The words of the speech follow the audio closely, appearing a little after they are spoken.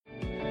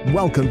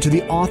Welcome to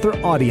the Author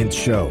Audience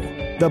Show,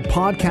 the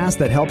podcast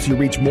that helps you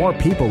reach more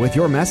people with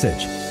your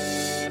message.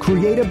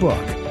 Create a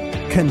book,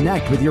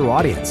 connect with your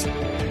audience,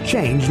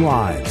 change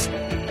lives.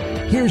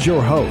 Here's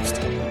your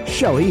host,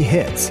 Shelly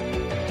Hitz.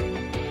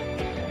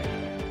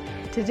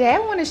 Today I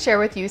want to share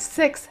with you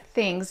 6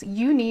 things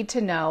you need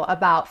to know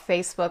about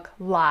Facebook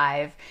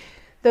Live.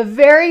 The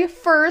very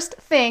first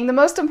thing, the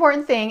most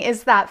important thing,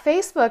 is that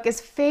Facebook is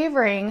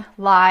favoring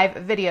live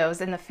videos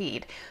in the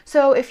feed.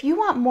 So if you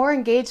want more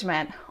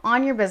engagement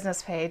on your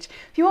business page,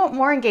 if you want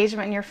more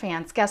engagement in your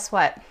fans, guess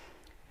what?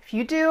 If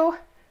you do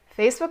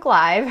Facebook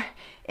Live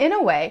in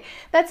a way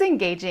that's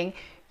engaging,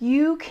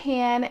 you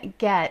can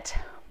get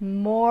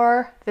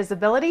more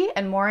visibility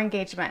and more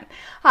engagement.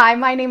 Hi,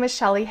 my name is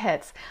Shelly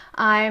Hitz.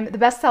 I'm the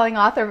best-selling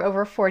author of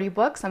over 40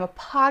 books. I'm a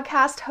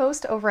podcast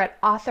host over at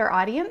Author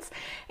Audience,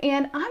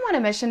 and I'm on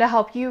a mission to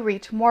help you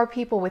reach more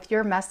people with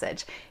your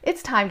message.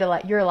 It's time to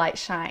let your light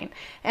shine.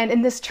 And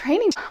in this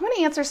training, I'm going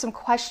to answer some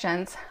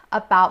questions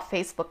about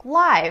Facebook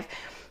Live.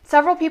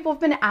 Several people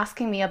have been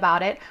asking me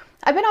about it.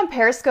 I've been on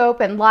Periscope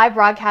and live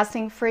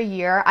broadcasting for a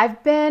year.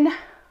 I've been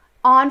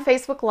on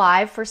Facebook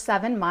Live for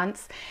 7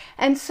 months.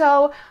 And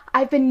so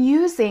I've been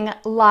using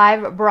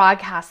live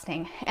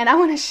broadcasting, and I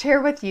want to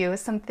share with you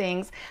some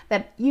things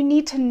that you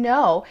need to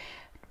know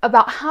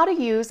about how to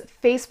use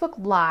Facebook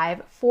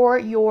Live for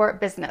your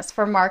business,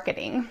 for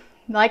marketing.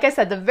 Like I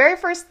said, the very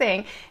first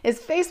thing is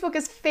Facebook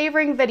is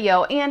favoring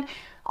video, and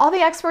all the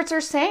experts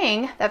are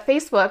saying that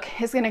Facebook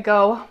is going to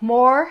go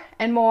more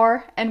and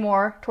more and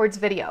more towards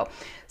video.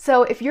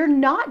 So if you're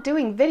not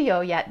doing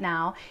video yet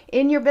now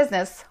in your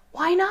business,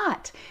 why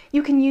not?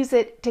 You can use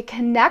it to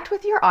connect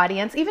with your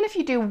audience. Even if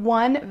you do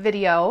one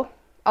video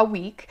a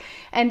week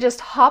and just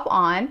hop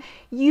on,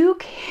 you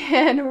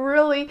can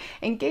really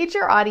engage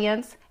your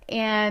audience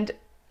and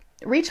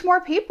reach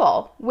more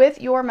people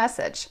with your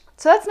message.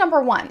 So that's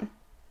number 1.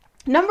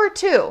 Number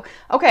 2,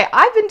 okay,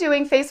 I've been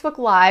doing Facebook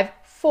Live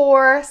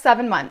for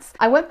 7 months.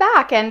 I went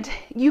back and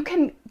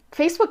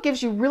Facebook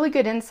gives you really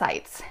good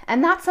insights,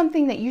 and that's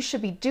something that you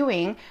should be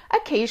doing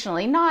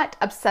occasionally, not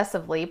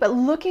obsessively, but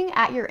looking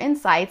at your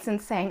insights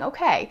and saying,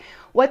 okay,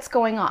 what's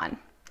going on?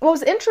 What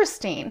was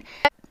interesting,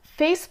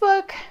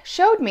 Facebook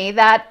showed me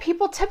that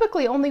people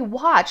typically only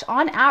watch,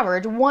 on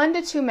average, 1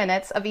 to 2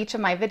 minutes of each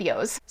of my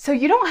videos. So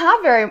you don't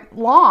have very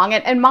long,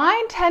 and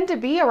mine tend to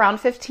be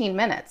around 15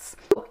 minutes.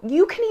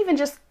 You can even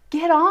just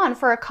get on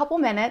for a couple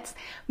minutes,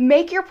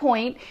 make your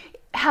point,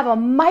 have a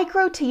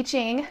micro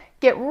teaching,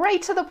 get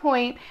right to the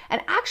point,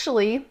 and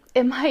actually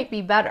it might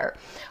be better.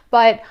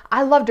 But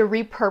I love to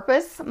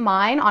repurpose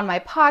mine on my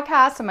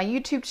podcast and my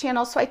YouTube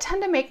channel, so I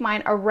tend to make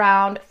mine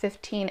around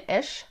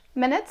 15-ish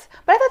minutes.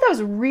 But I thought that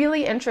was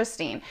really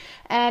interesting,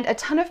 and a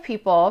ton of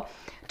people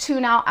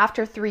tune out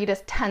after 3 to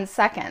 10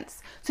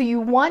 seconds. So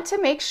you want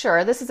to make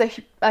sure, this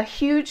is a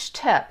huge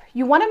tip,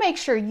 you want to make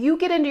sure you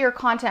get into your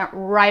content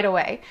right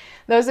away.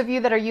 Those of you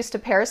that are used to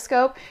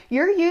Periscope,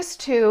 you're used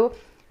to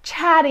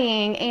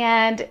chatting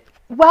and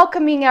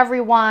welcoming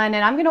everyone,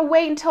 and I'm going to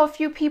wait until a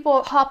few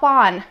people hop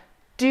on.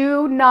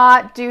 Do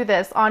not do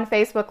this on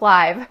Facebook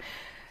Live.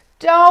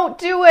 Don't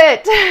do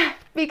it,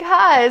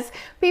 because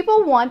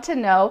people want to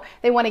know,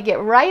 they want to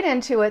get right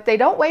into it. They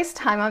don't waste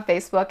time on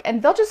Facebook,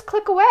 and they'll just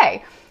click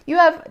away. You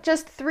have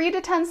just 3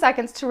 to 10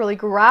 seconds to really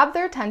grab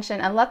their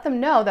attention and let them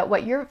know that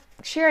what you're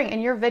sharing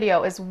in your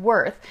video is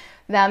worth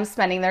them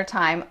spending their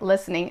time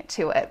listening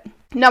to it.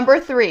 Number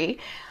 3,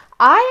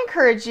 I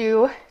encourage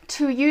you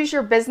to use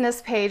your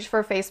business page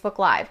for Facebook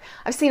Live.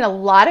 I've seen a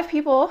lot of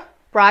people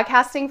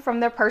broadcasting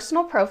from their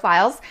personal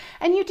profiles,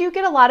 and you do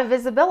get a lot of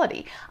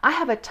visibility. I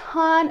have a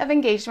ton of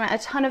engagement, a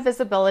ton of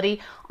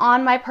visibility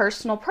on my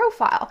personal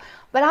profile,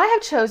 but I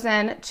have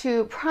chosen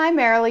to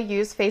primarily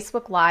use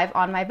Facebook Live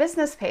on my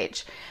business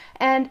page.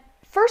 And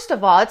first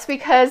of all, it's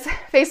because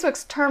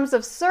Facebook's terms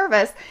of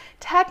service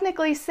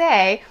technically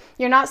say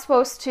you're not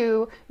supposed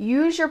to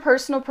use your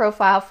personal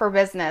profile for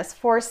business,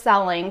 for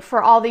selling,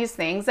 for all these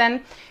things.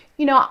 And,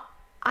 you know,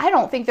 I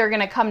don't think they're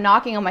going to come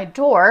knocking on my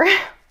door,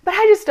 but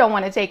I just don't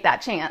want to take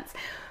that chance.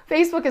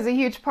 Facebook is a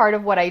huge part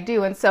of what I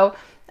do, and so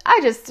I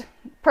just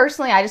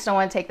don't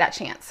want to take that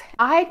chance.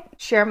 I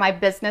share my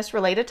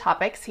business-related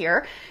topics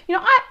here. You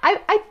know,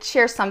 I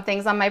share some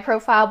things on my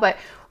profile, but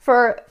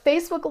for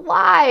Facebook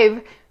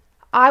Live,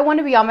 I want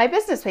to be on my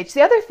business page.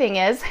 The other thing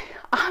is,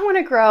 I want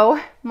to grow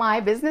my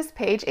business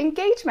page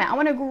engagement. I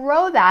want to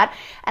grow that,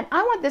 and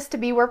I want this to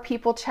be where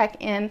people check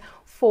in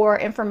for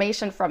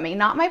information from me,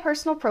 not my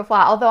personal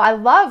profile, although I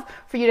love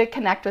for you to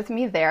connect with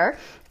me there.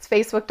 It's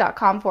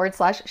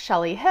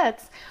facebook.com/Shelly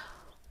Hitz.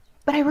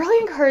 But I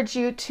really encourage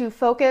you to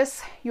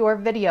focus your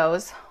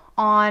videos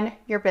on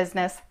your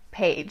business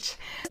page.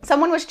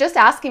 Someone was just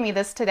asking me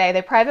this today.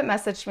 They private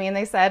messaged me and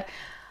they said,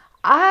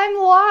 I'm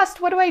lost.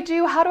 What do I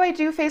do? How do I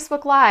do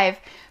Facebook Live?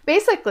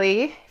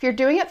 Basically, if you're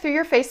doing it through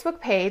your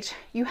Facebook page,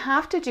 you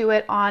have to do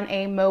it on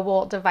a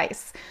mobile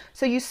device.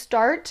 So you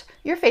start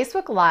your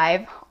Facebook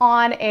Live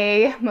on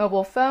a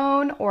mobile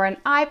phone or an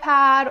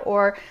iPad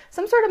or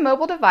some sort of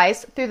mobile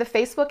device through the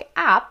Facebook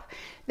app.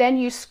 Then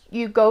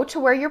you go to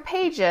where your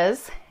page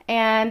is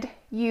and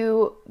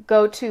you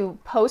go to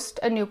post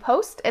a new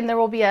post, and there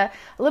will be a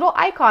little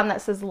icon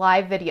that says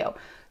live video.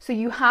 So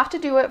you have to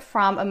do it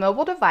from a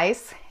mobile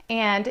device,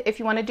 and if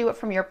you want to do it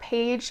from your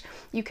page,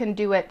 you can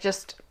do it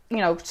just,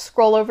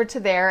 scroll over to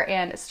there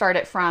and start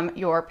it from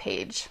your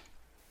page.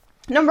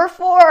 Number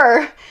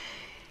 4,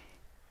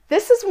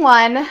 this is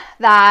one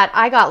that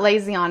I got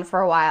lazy on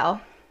for a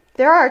while.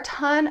 There are a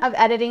ton of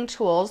editing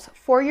tools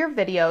for your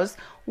videos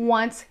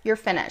once you're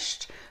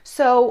finished.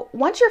 So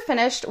once you're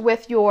finished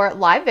with your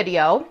live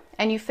video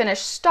and you finish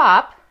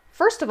stop,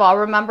 first of all,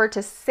 remember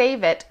to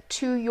save it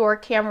to your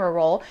camera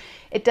roll.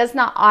 It does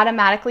not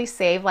automatically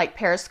save like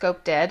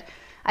Periscope did.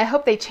 I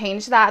hope they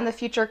change that in the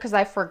future because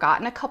I've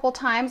forgotten a couple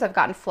times. I've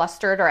gotten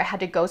flustered or I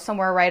had to go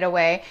somewhere right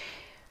away.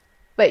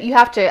 But you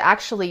have to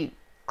actually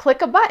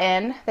click a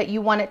button that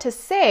you want it to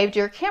save to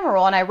your camera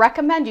roll, and I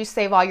recommend you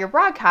save all your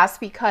broadcasts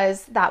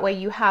because that way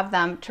you have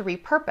them to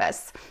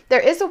repurpose. There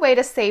is a way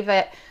to save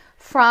it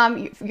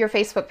from your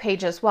Facebook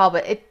page as well,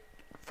 but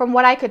from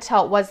what I could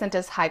tell, it wasn't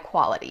as high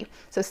quality.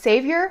 So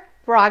save your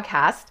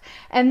broadcast,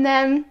 and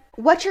then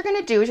what you're going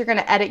to do is you're going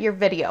to edit your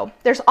video.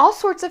 There's all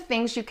sorts of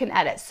things you can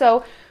edit.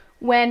 So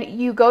when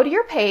you go to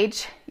your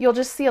page, you'll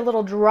just see a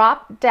little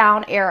drop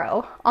down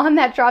arrow. On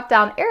that drop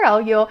down arrow,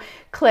 you'll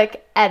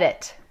click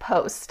Edit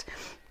Post.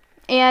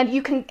 And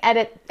you can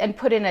edit and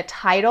put in a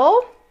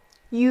title.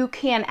 You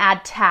can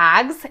add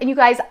tags. And you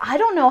guys, I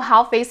don't know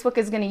how Facebook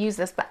is going to use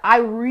this, but I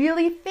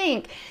really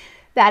think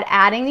that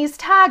adding these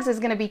tags is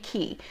going to be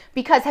key.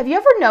 Because have you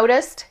ever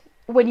noticed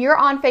when you're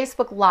on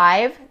Facebook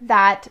Live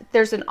that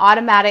there's an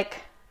automatic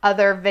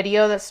other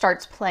video that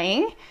starts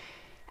playing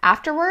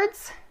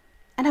afterwards?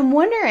 And I'm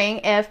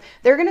wondering if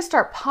they're going to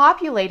start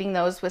populating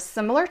those with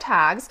similar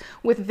tags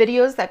with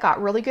videos that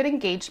got really good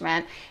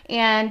engagement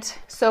and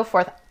so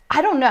forth.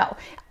 I don't know.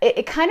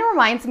 It kind of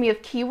reminds me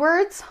of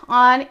keywords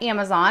on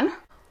Amazon,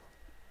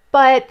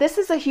 but this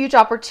is a huge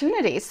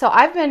opportunity. So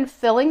I've been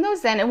filling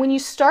those in, and when you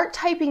start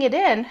typing it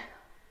in,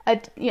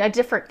 a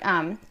different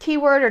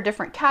keyword or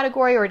different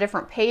category or a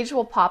different page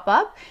will pop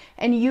up,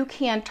 and you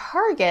can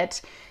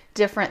target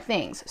different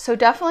things. So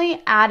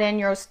definitely add in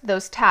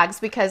those tags,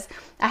 because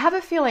I have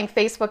a feeling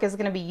Facebook is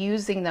going to be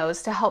using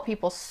those to help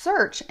people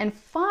search and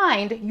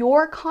find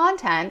your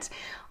content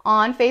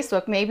on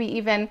Facebook, maybe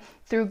even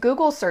through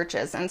Google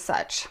searches and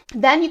such.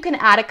 Then you can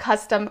add a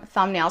custom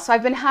thumbnail. So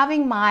I've been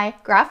having my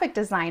graphic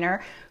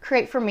designer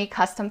create for me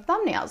custom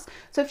thumbnails.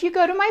 So if you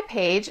go to my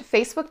page,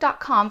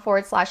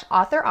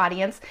 facebook.com/author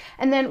audience,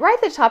 and then right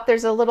at the top,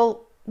 there's a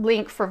little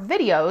link for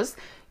videos.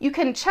 You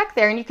can check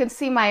there and you can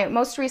see my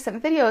most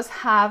recent videos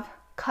have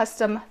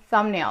custom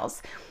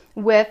thumbnails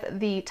with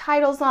the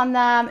titles on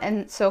them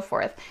and so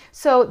forth.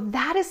 So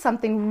that is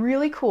something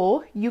really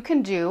cool you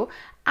can do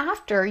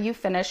after you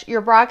finish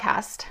your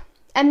broadcast.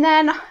 And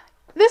then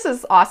this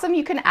is awesome.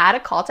 You can add a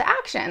call to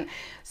action.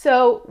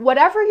 So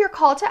whatever your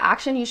call to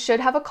action, you should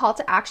have a call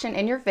to action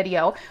in your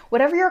video.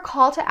 Whatever your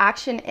call to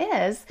action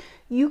is,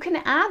 you can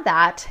add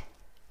that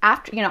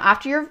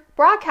after your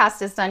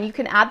broadcast is done. You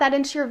can add that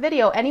into your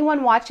video.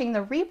 Anyone watching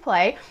the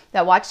replay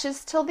that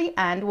watches till the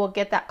end will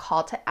get that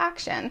call to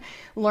action.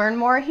 Learn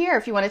more here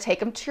if you want to take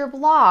them to your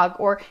blog,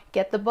 or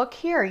get the book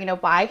here,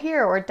 buy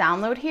here or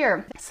download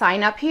here,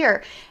 sign up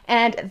here.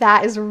 And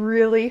that is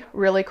really,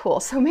 really cool.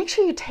 So make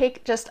sure you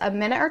take just a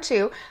minute or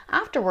two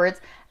afterwards,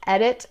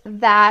 edit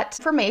that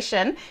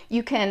information.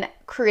 You can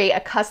create a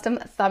custom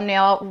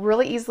thumbnail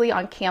really easily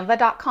on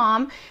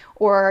canva.com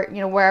or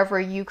wherever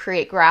you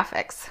create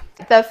graphics.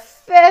 The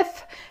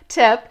 5th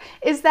tip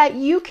is that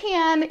you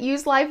can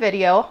use live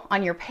video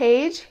on your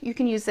page. You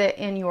can use it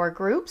in your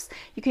groups.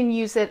 You can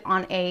use it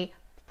on a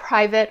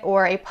private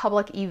or a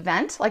public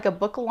event, like a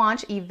book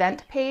launch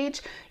event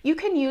page. You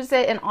can use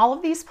it in all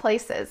of these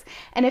places.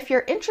 And if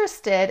you're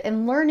interested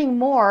in learning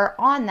more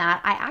on that,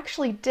 I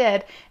actually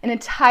did an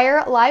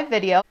entire live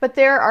video, but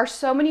there are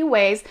so many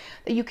ways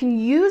that you can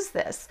use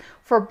this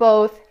for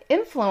both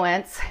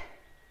influence,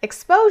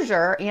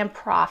 exposure, and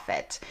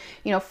profit,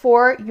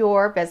 for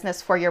your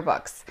business, for your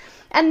books.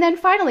 And then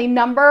finally,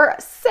 number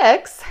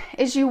 6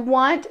 is you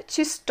want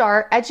to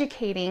start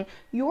educating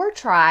your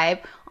tribe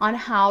on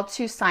how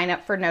to sign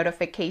up for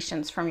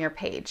notifications from your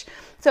page.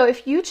 So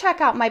if you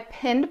check out my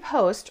pinned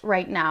post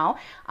right now,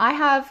 I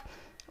have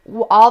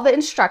all the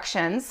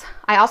instructions.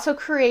 I also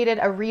created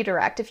a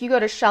redirect. If you go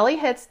to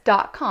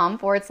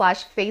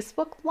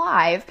shellyhitz.com/Facebook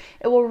Live,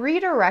 it will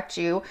redirect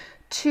you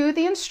to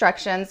the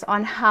instructions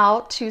on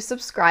how to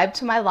subscribe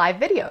to my live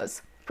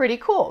videos. Pretty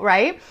cool,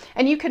 right?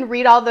 And you can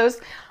read all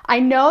those. I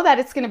know that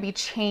it's going to be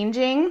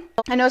changing.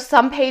 I know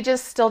some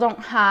pages still don't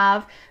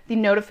have the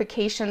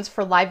notifications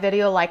for live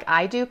video like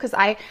I do, because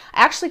I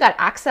actually got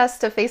access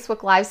to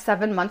Facebook Live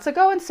 7 months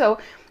ago. And so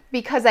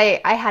because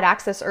I had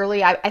access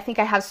early, I think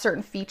I have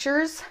certain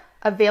features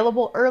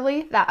available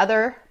early that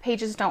other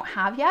pages don't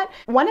have yet.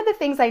 One of the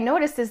things I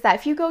noticed is that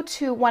if you go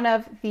to one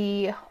of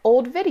the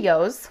old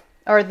videos,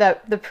 or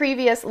the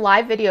previous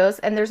live videos,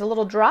 and there's a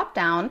little drop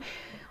down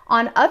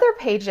on other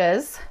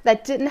pages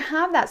that didn't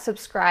have that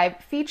subscribe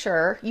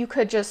feature, you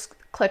could just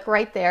click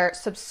right there,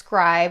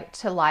 subscribe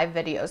to live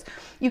videos.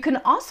 You can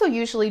also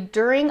usually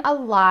during a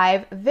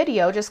live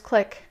video, just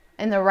click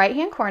in the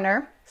right-hand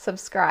corner,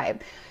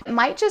 subscribe. It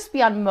might just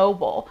be on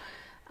mobile.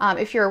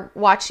 If you're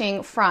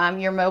watching from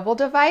your mobile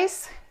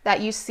device,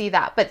 that you see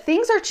that. But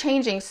things are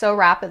changing so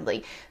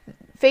rapidly.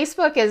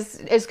 Facebook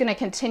is going to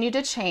continue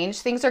to change.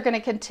 Things are going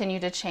to continue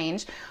to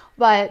change.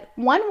 But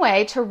one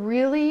way to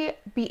really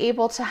be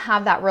able to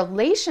have that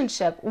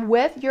relationship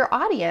with your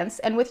audience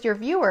and with your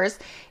viewers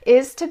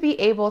is to be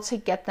able to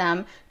get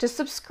them to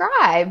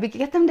subscribe,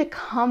 get them to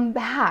come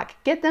back,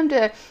 get them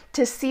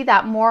to see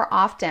that more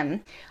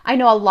often. I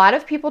know a lot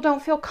of people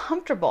don't feel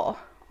comfortable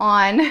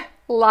on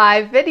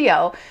live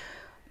video,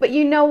 but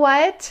you know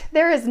what?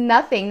 There is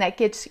nothing that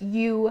gets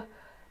you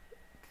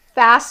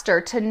faster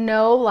to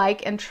know,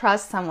 like, and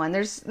trust someone.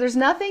 There's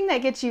nothing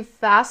that gets you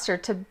faster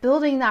to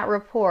building that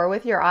rapport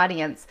with your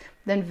audience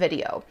than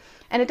video.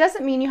 And it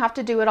doesn't mean you have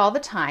to do it all the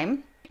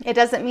time. It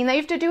doesn't mean that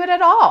you have to do it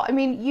at all. I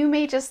mean, you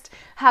may just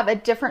have a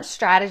different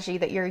strategy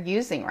that you're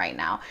using right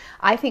now.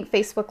 I think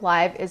Facebook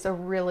Live is a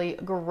really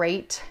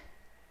great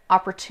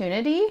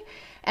opportunity,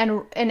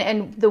 and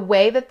the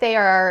way that they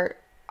are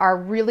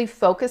really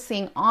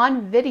focusing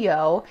on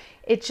video,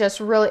 it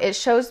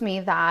shows me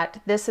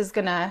that this is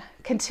gonna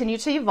continue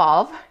to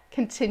evolve,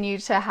 continue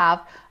to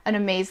have an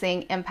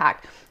amazing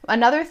impact.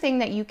 Another thing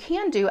that you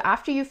can do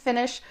after you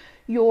finish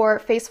your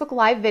Facebook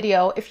Live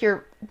video, if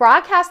you're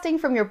broadcasting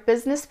from your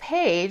business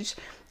page,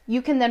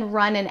 you can then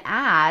run an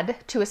ad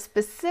to a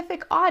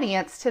specific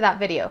audience to that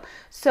video.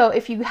 So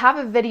if you have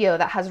a video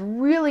that has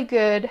really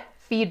good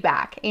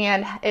feedback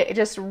and it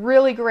just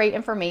really great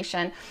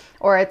information,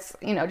 or it's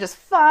just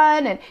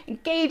fun and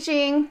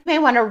engaging, you may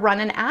want to run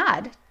an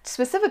ad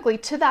specifically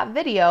to that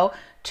video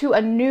to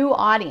a new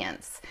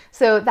audience.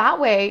 So that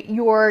way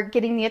you're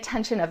getting the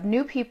attention of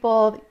new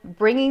people,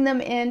 bringing them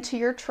into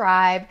your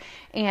tribe,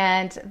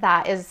 and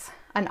that is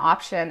an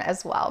option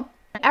as well.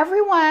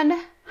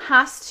 Everyone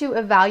has to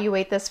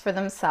evaluate this for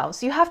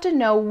themselves. You have to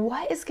know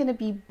what is going to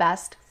be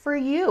best for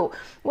you.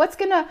 What's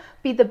going to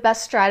be the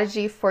best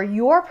strategy for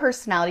your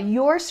personality,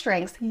 your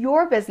strengths,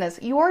 your business,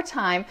 your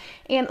time,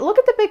 and look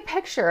at the big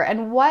picture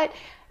and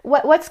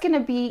what's going to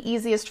be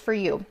easiest for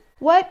you.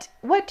 What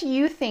do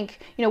you think?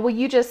 Will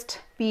you just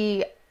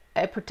be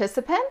a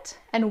participant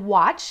and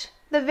watch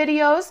the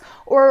videos,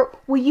 or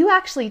will you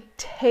actually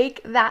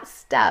take that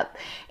step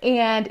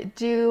and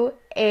do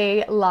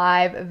a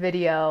live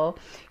video?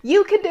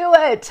 You can do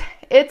it.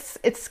 It's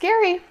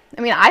scary.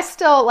 I mean, I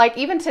still, like,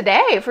 even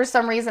today, for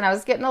some reason, I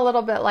was getting a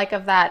little bit like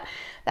of that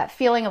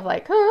feeling of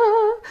like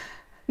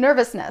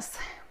nervousness.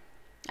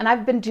 And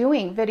I've been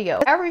doing video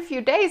every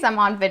few days. I'm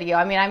on video.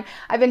 I mean,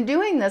 I've been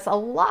doing this a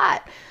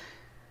lot.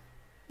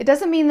 It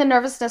doesn't mean the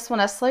nervousness will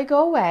necessarily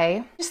go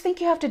away. I just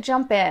think you have to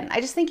jump in. I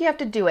just think you have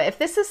to do it. If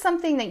this is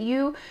something that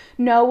you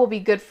know will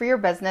be good for your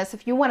business,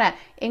 if you want to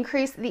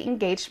increase the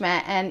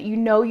engagement and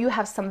you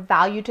have some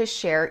value to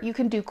share, you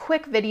can do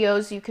quick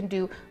videos, you can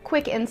do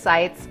quick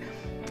insights.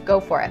 Go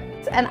for it.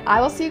 And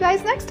I will see you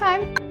guys next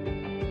time.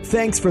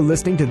 Thanks for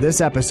listening to this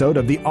episode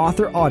of the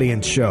Author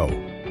Audience Show.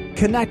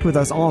 Connect with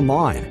us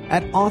online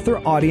at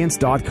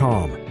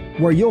authoraudience.com,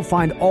 where you'll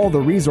find all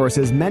the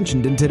resources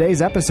mentioned in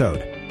today's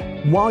episode.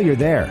 While you're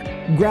there,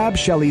 grab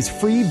Shelly's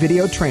free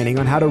video training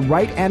on how to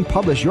write and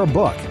publish your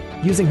book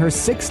using her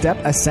 6-step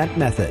Ascent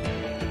method.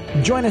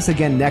 Join us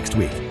again next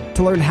week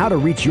to learn how to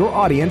reach your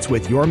audience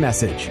with your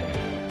message.